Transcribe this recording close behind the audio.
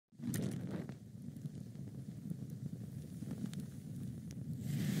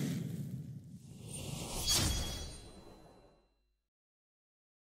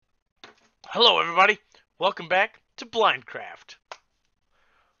Hello everybody, welcome back to Blindcraft.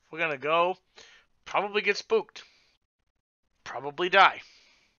 We're gonna go, probably get spooked, probably die.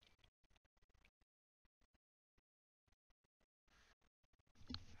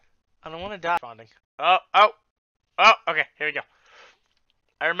 I don't want to die. Responding. Oh, okay, here we go.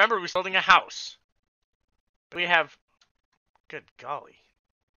 I remember we were building a house. We have, good golly.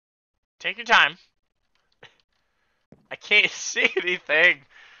 Take your time. I can't see anything.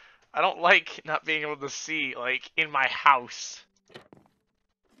 I don't like not being able to see, like, in my house.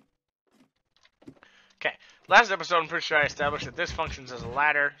 Okay, last episode I'm pretty sure I established that this functions as a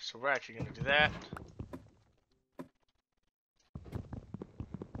ladder, so we're actually going to do that.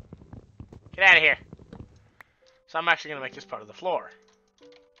 Get out of here. So I'm actually going to make this part of the floor.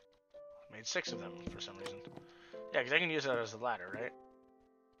 Made 6 of them for some reason. Yeah, because I can use that as a ladder, right?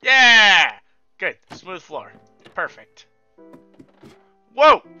 Yeah! Good. Smooth floor. Perfect.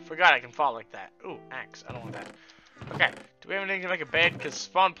 Whoa! Forgot I can fall like that. Ooh, axe. I don't want that. Okay. Do we have anything to make a bed? Because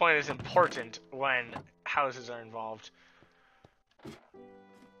spawn point is important when houses are involved.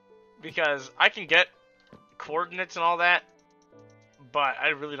 Because I can get coordinates and all that, but I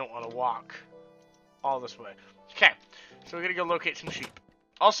really don't want to walk all this way. Okay. So we're going to go locate some sheep.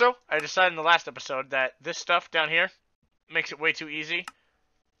 Also, I decided in the last episode that this stuff down here makes it way too easy.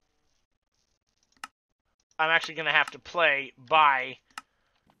 I'm actually going to have to play by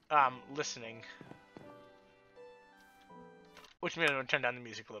listening. Which means I'm going to turn down the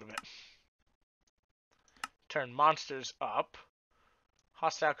music a little bit. Turn monsters up.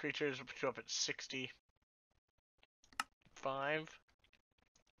 Hostile creatures will put you up at 65.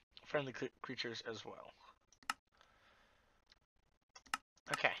 Friendly creatures as well.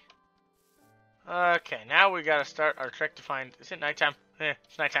 Okay. Okay, now we gotta start our trek to find... Is it nighttime?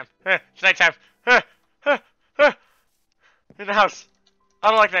 It's nighttime. It's nighttime. In the house. I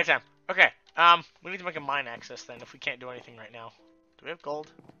don't like nighttime. Okay, we need to make a mine access then if we can't do anything right now. Do we have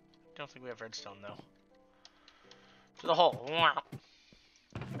gold? I don't think we have redstone though. To the hole. Wow.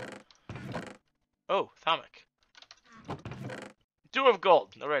 Oh, Thamic. Do have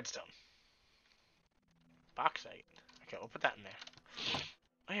gold, no redstone. Bauxite. Okay, we'll put that in there.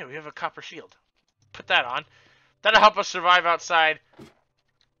 Oh yeah, we have a copper shield. Put that on. That'll help us survive outside.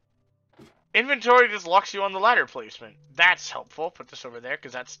 Inventory just locks you on the ladder placement. That's helpful. Put this over there,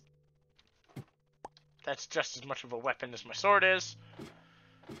 because that's just as much of a weapon as my sword is.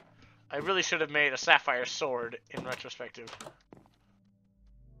 I really should have made a sapphire sword in retrospective.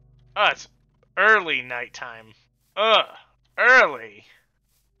 Oh, it's early nighttime. Ugh, early.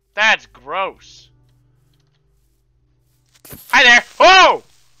 That's gross. Hi there. Whoa!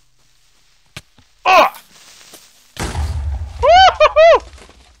 Ugh! Woo-hoo-hoo!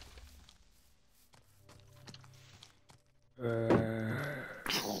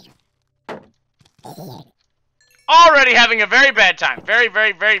 Already having a very bad time. Very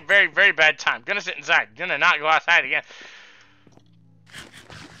bad time. Gonna sit inside. Gonna not go outside again.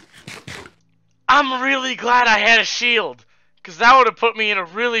 I'm really glad I had a shield. Because that would have put me in a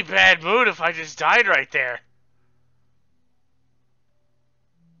really bad mood if I just died right there.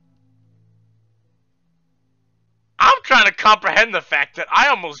 I'm trying to comprehend the fact that I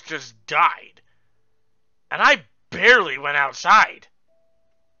almost just died. And I barely went outside.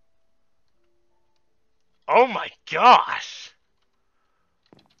 Oh my gosh.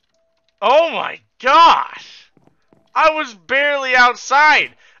 Oh my gosh. I was barely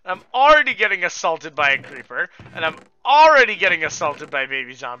outside. I'm already getting assaulted by a creeper. And I'm already getting assaulted by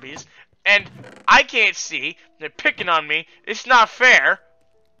baby zombies. And I can't see. They're picking on me. It's not fair.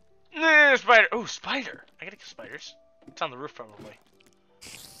 Spider. Oh, spider. I gotta kill spiders. It's on the roof probably.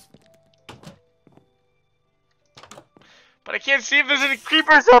 But I can't see if there's any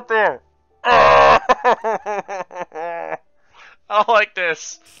creepers up there. I don't like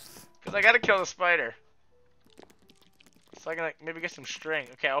this. Because I gotta kill the spider. So I can like, maybe get some string.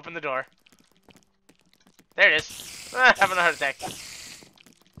 Okay, open the door. There it is. Having a heart attack.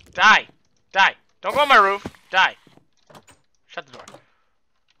 Die. Die. Don't go on my roof. Die. Shut the door.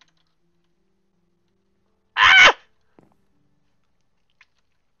 Ah!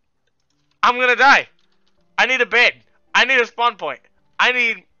 I'm gonna die. I need a bed. I need a spawn point. I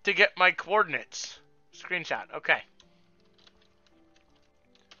need to get my coordinates. Screenshot. Okay.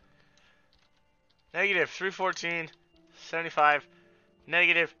 Negative 314, 75,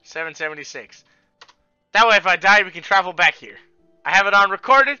 negative 776. That way if I die, we can travel back here. I have it on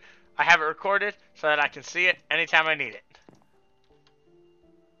recorded. I have it recorded so that I can see it anytime I need it.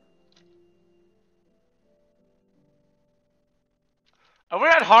 Are we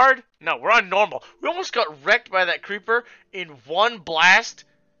on hard? No, we're on normal. We almost got wrecked by that creeper in one blast.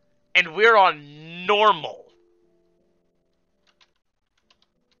 And we're on normal.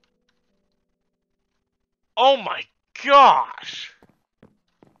 Oh my gosh.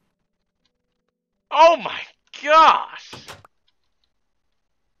 Oh my gosh.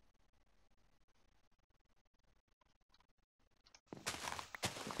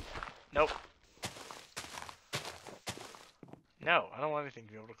 Nope. No, I don't want anything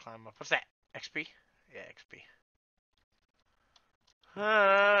to be able to climb up. What's that? XP? Yeah, XP.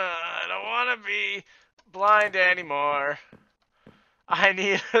 I don't want to be blind anymore. I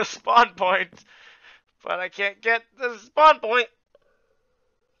need a spawn point, but I can't get the spawn point.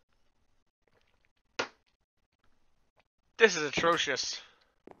 This is atrocious.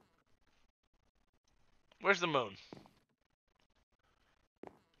 Where's the moon?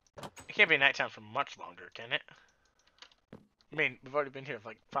 It can't be nighttime for much longer, can it? I mean, we've already been here for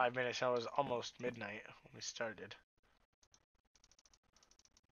like 5 minutes. It was almost midnight when we started.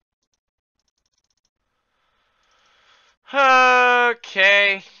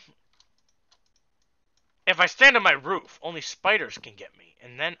 Okay. If I stand on my roof, only spiders can get me,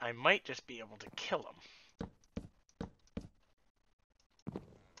 and then I might just be able to kill them.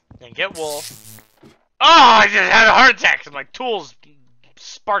 And get wool. Oh, I just had a heart attack because my tool's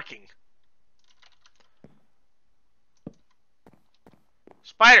sparking.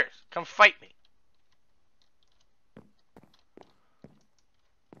 Spiders, come fight me.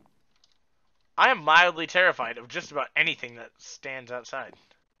 I am mildly terrified of just about anything that stands outside.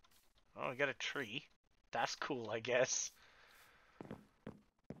 Oh, I got a tree. That's cool, I guess.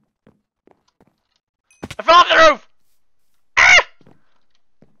 I fell off the roof! Ah!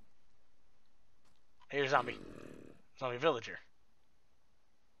 Here's a zombie. Zombie villager.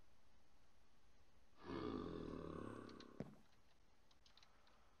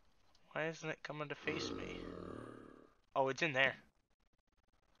 Why isn't it coming to face me? Oh, it's in there.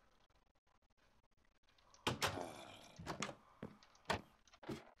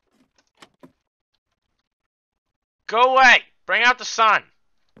 Go away! Bring out the sun!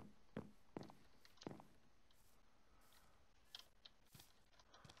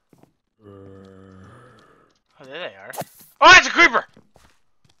 Oh, there they are. Oh, it's a creeper!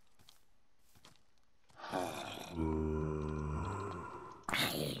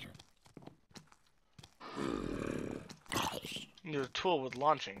 Need a tool with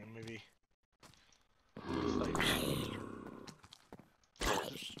launching, maybe. Like...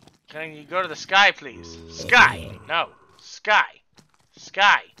 Can you go to the sky, please? Sky! No. Sky.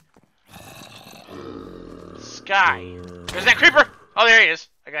 Sky. Sky. There's that creeper! Oh, there he is.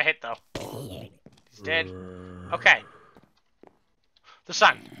 I got hit, though. He's dead. Okay. The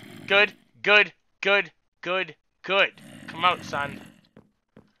sun. Good, good, good, good, good. Come out, son.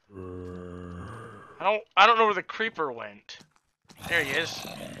 I don't know where the creeper went. There he is.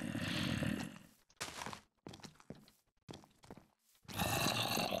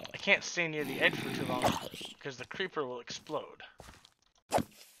 I can't stay near the edge for too long because the creeper will explode.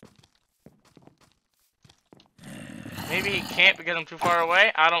 Maybe he can't because I'm too far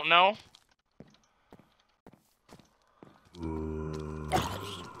away. I don't know.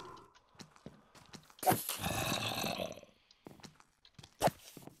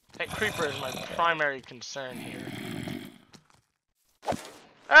 That creeper is my primary concern here.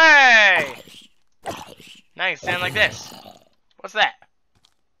 Hey! Now you can stand like this. What's that?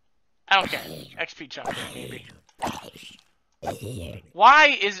 I don't care. XP chunk, maybe.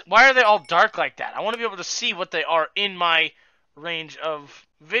 Why are they all dark like that? I want to be able to see what they are in my range of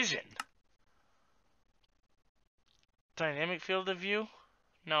vision. Dynamic field of view?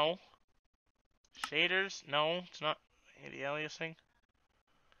 No. Shaders? No, it's not anti-aliasing.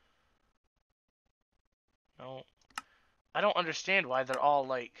 No. I don't understand why they're all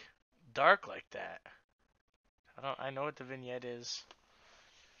like dark like that. I know what the vignette is.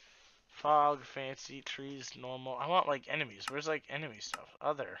 Fog, fancy, trees, normal. I want like enemies. Where's like enemy stuff?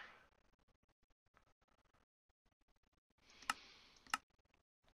 Other.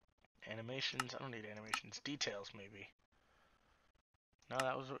 Animations. I don't need animations. Details maybe. No,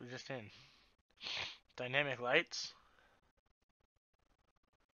 that was what we just in. Dynamic lights.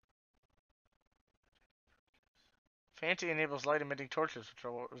 Fancy enables light emitting torches,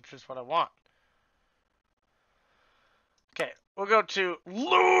 which is what I want. Okay, we'll go to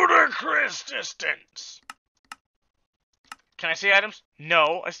ludicrous distance. Can I see items?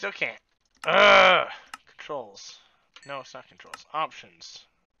 No, I still can't. Ugh. Controls. No, it's not controls. Options.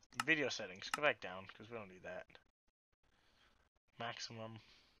 Video settings. Go back down, because we don't need that. Maximum.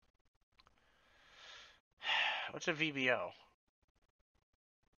 What's a VBO?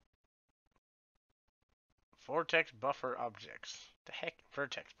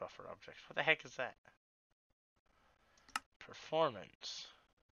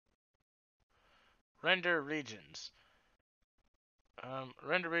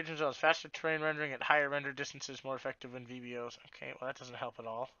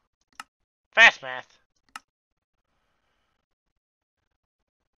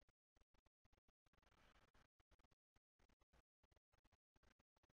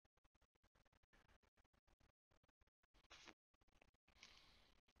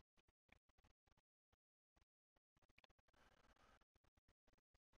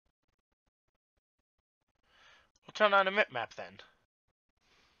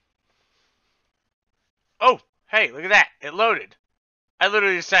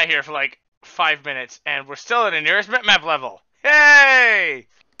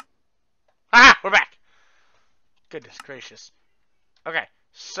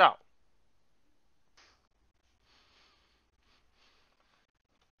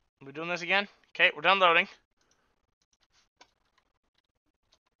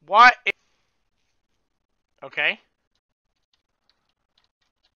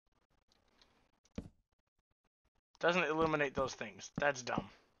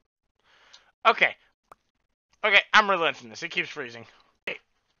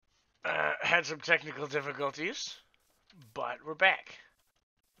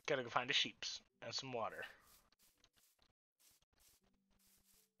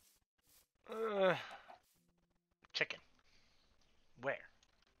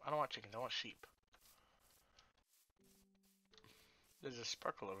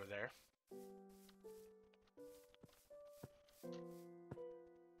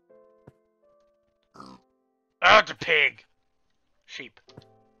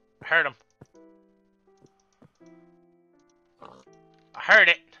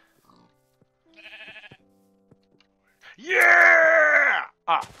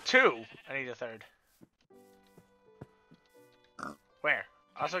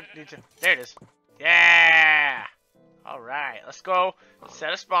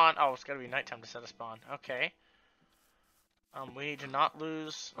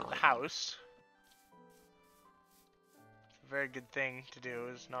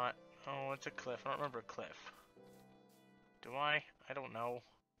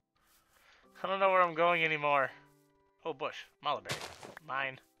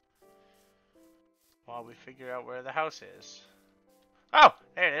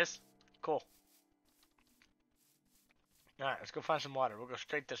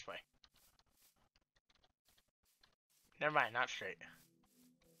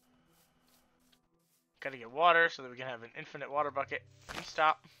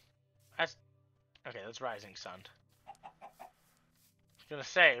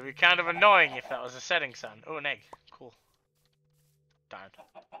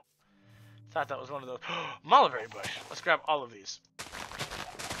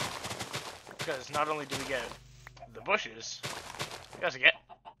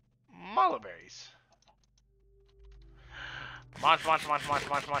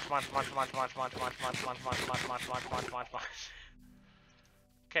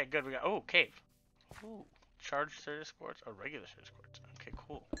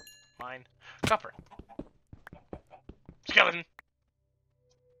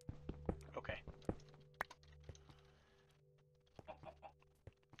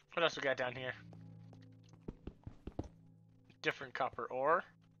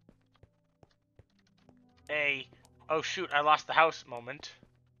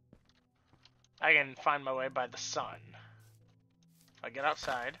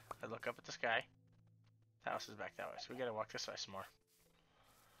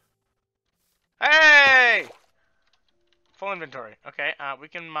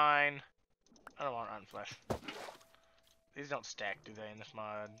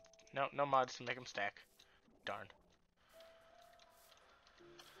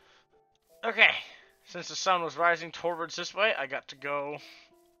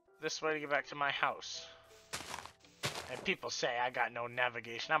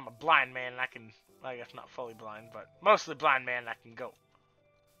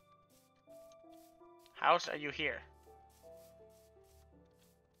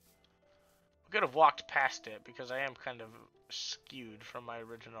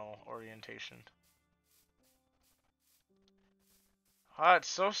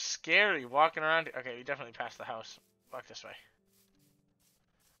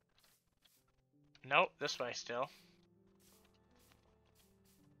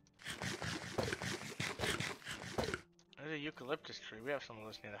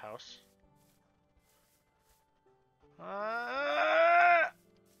 I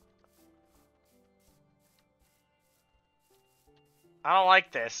don't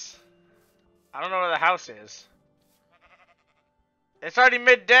like this. I don't know where the house is. It's already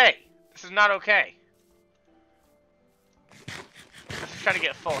midday. This is not okay. Let's just try to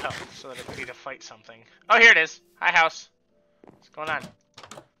get full health so that if we need to fight something. Oh, here it is. Hi, house. What's going on?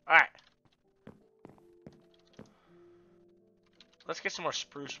 Alright. Let's get some more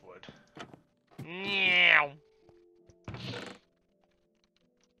spruce wood. Meow.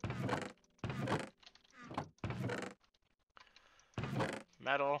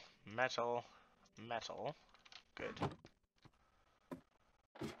 Metal, metal, metal. Good.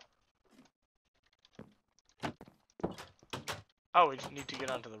 Oh, we just need to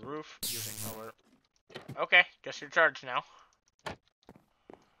get onto the roof using our... Okay, guess you're charged now. To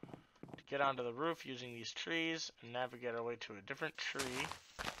get onto the roof using these trees and navigate our way to a different tree.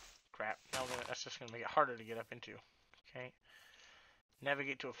 Crap, now that's just going to make it harder to get up into. Okay.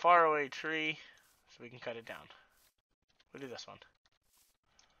 Navigate to a faraway tree so we can cut it down. We'll do this one.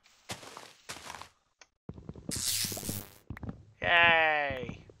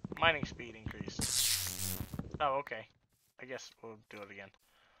 Yay! Mining speed increased. Oh, okay. I guess we'll do it again.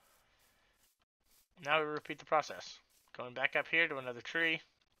 Now we repeat the process. Going back up here to another tree.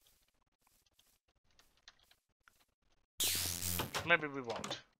 Maybe we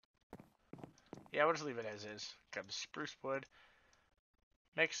won't. Yeah, we'll just leave it as is. Grab the spruce wood.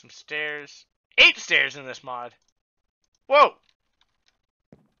 Make some stairs. 8 stairs in this mod! Whoa!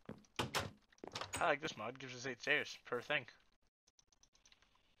 I like this mod. Gives us 8 stairs per thing.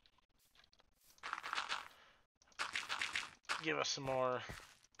 Give us some more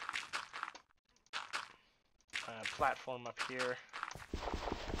platform up here.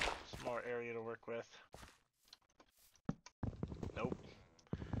 Some more area to work with. Nope.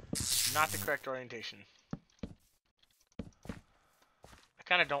 Not the correct orientation. I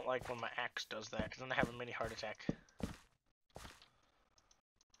kind of don't like when my axe does that, because then I have a mini heart attack.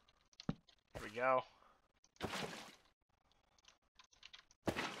 There we go.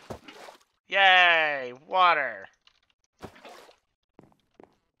 Yay! Water!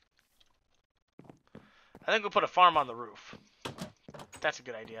 I think we'll put a farm on the roof. That's a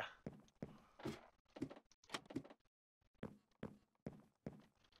good idea.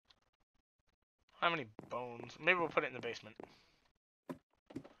 How many bones? Maybe we'll put it in the basement.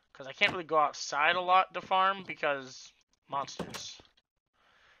 Because I can't really go outside a lot to farm because monsters.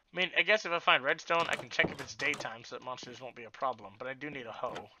 I mean, I guess if I find redstone, I can check if it's daytime so that monsters won't be a problem. But I do need a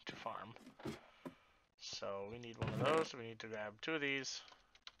hoe to farm. So we need one of those. So we need to grab 2 of these.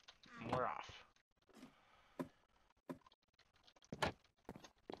 And we're off.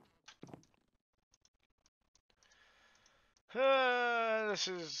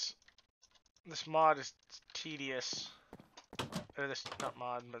 This mod is tedious. Or this, not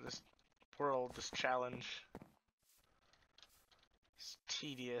mod, but this world, this challenge. It's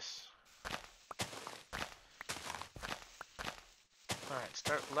tedious. Alright,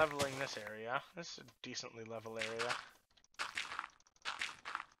 start leveling this area. This is a decently level area.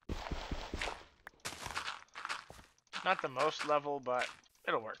 Not the most level, but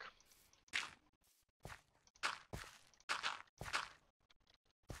it'll work.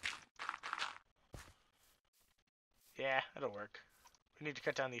 Yeah, it'll work. We need to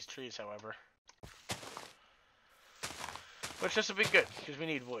cut down these trees, however. Which this will be good, because we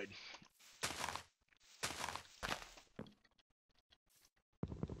need wood.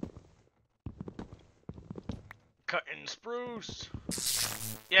 Cutting spruce!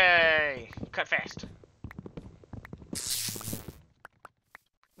 Yay! Cut fast!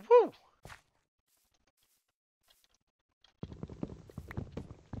 Woo!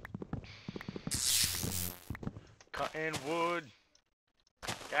 Cutting wood.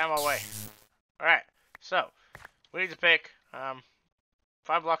 Get out of my way. Alright, so we need to pick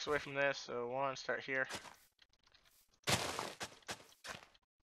 5 blocks away from this, so one, start here.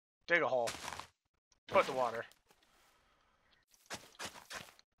 Dig a hole. Put the water.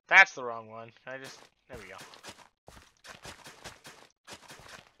 That's the wrong one. Can I just... There we go.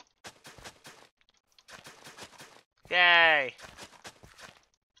 Yay!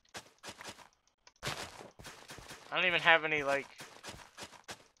 I don't even have any, like,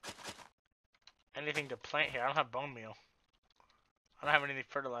 anything to plant here. I don't have bone meal. I don't have any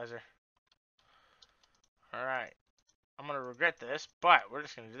fertilizer. Alright. I'm gonna regret this, but we're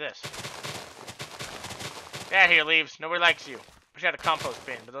just gonna do this. Get out of here, leaves. Nobody likes you. Wish I had a compost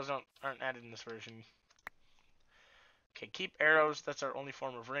bin, but those aren't added in this version. Okay, keep arrows. That's our only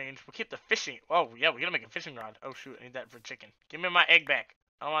form of range. We'll keep the fishing. Oh, yeah, we gotta make a fishing rod. Oh, shoot, I need that for chicken. Give me my egg back.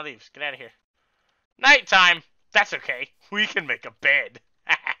 I don't want leaves. Get out of here. Nighttime! That's okay. We can make a bed.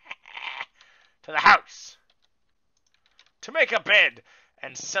 To the house. To make a bed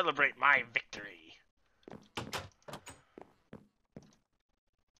and celebrate my victory.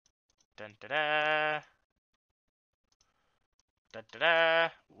 Dun da da. Dun da da.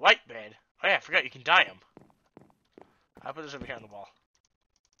 White bed. Oh yeah, I forgot you can dye them. I'll put this over here on the wall.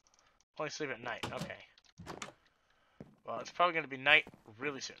 Only sleep at night. Okay. Well, it's probably going to be night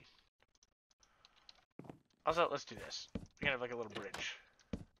really soon. Also, let's do this. We're going to have like a little bridge.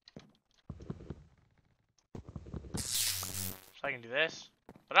 So I can do this.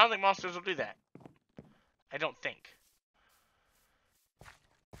 But I don't think monsters will do that. I don't think.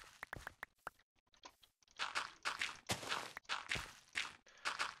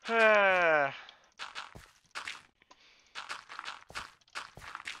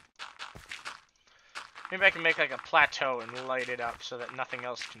 Maybe I can make like a plateau and light it up so that nothing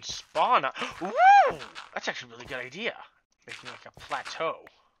else can spawn on. Woo! That's actually a really good idea. Making like a plateau.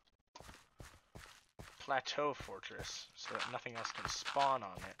 Plateau fortress so that nothing else can spawn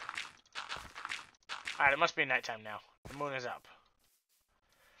on it. Alright, it must be nighttime now. The moon is up.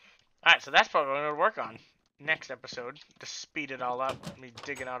 Alright, so that's probably what I'm going to work on next episode to speed it all up. Me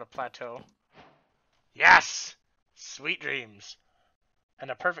digging out a plateau. Yes! Sweet dreams. And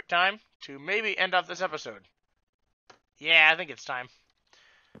a perfect time to maybe end off this episode. Yeah, I think it's time.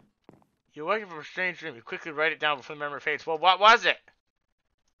 You're waking from a strange dream. You quickly write it down before the memory fades. Well, what was it?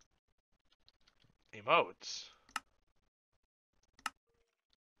 Emotes.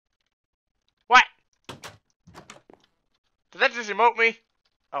 What? Did that just emote me?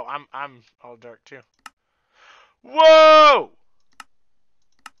 Oh, I'm all dark too. Whoa!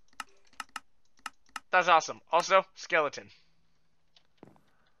 That's awesome. Also, skeleton.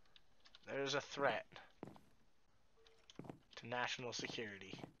 There's a threat to national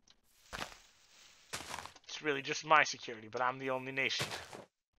security. It's really just my security, but I'm the only nation.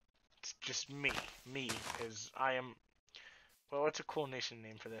 It's just me. Me is, I am, well, what's a cool nation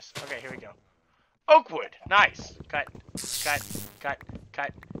name for this? Okay, here we go. Oakwood! Nice! Cut, cut, cut,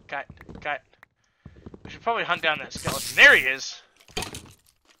 cut, cut, cut. We should probably hunt down that skeleton. There he is!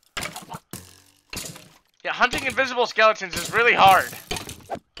 Yeah, hunting invisible skeletons is really hard.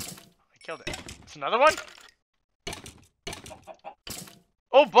 Killed it. It's another one?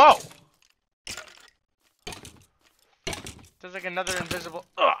 Oh, bow! There's like another invisible...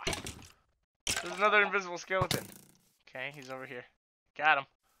 Ugh! There's another invisible skeleton. Okay, he's over here. Got him.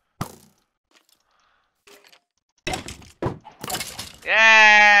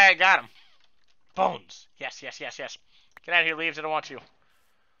 Yeah, got him. Bones. Yes, yes, yes, yes. Get out of here, leaves. I don't want you.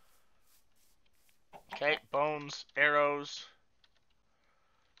 Okay, bones, arrows...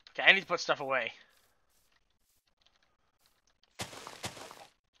 Okay, I need to put stuff away.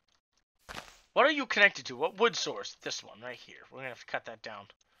 What are you connected to? What wood source? This one, right here. We're going to have to cut that down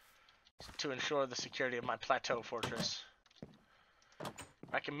to ensure the security of my plateau fortress.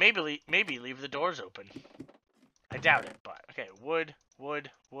 I can maybe leave the doors open. I doubt it, but... Okay, wood,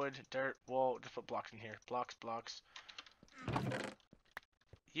 wood, wood, dirt, wool. Just put blocks in here. Blocks, blocks.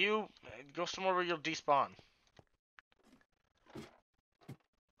 You, go somewhere where you'll despawn.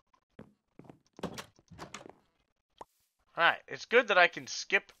 Alright, it's good that I can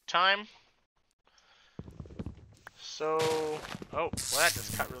skip time. So... Oh, well that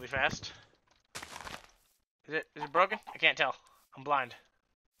just cut really fast. Is it broken? I can't tell. I'm blind.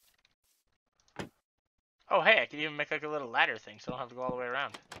 Oh, hey, I could even make like a little ladder thing so I don't have to go all the way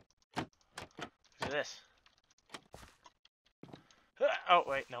around. Look at this. Oh,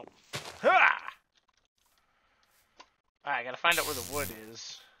 wait, no. Alright, I gotta find out where the wood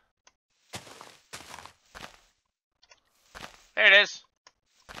is. There it is.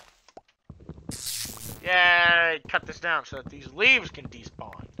 Yeah, cut this down so that these leaves can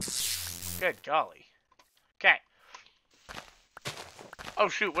despawn. Good golly. Okay. Oh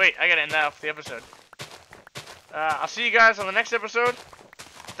shoot, wait, I gotta end that off the episode. I'll see you guys on the next episode.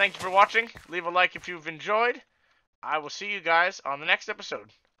 Thank you for watching. Leave a like if you've enjoyed. I will see you guys on the next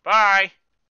episode. Bye!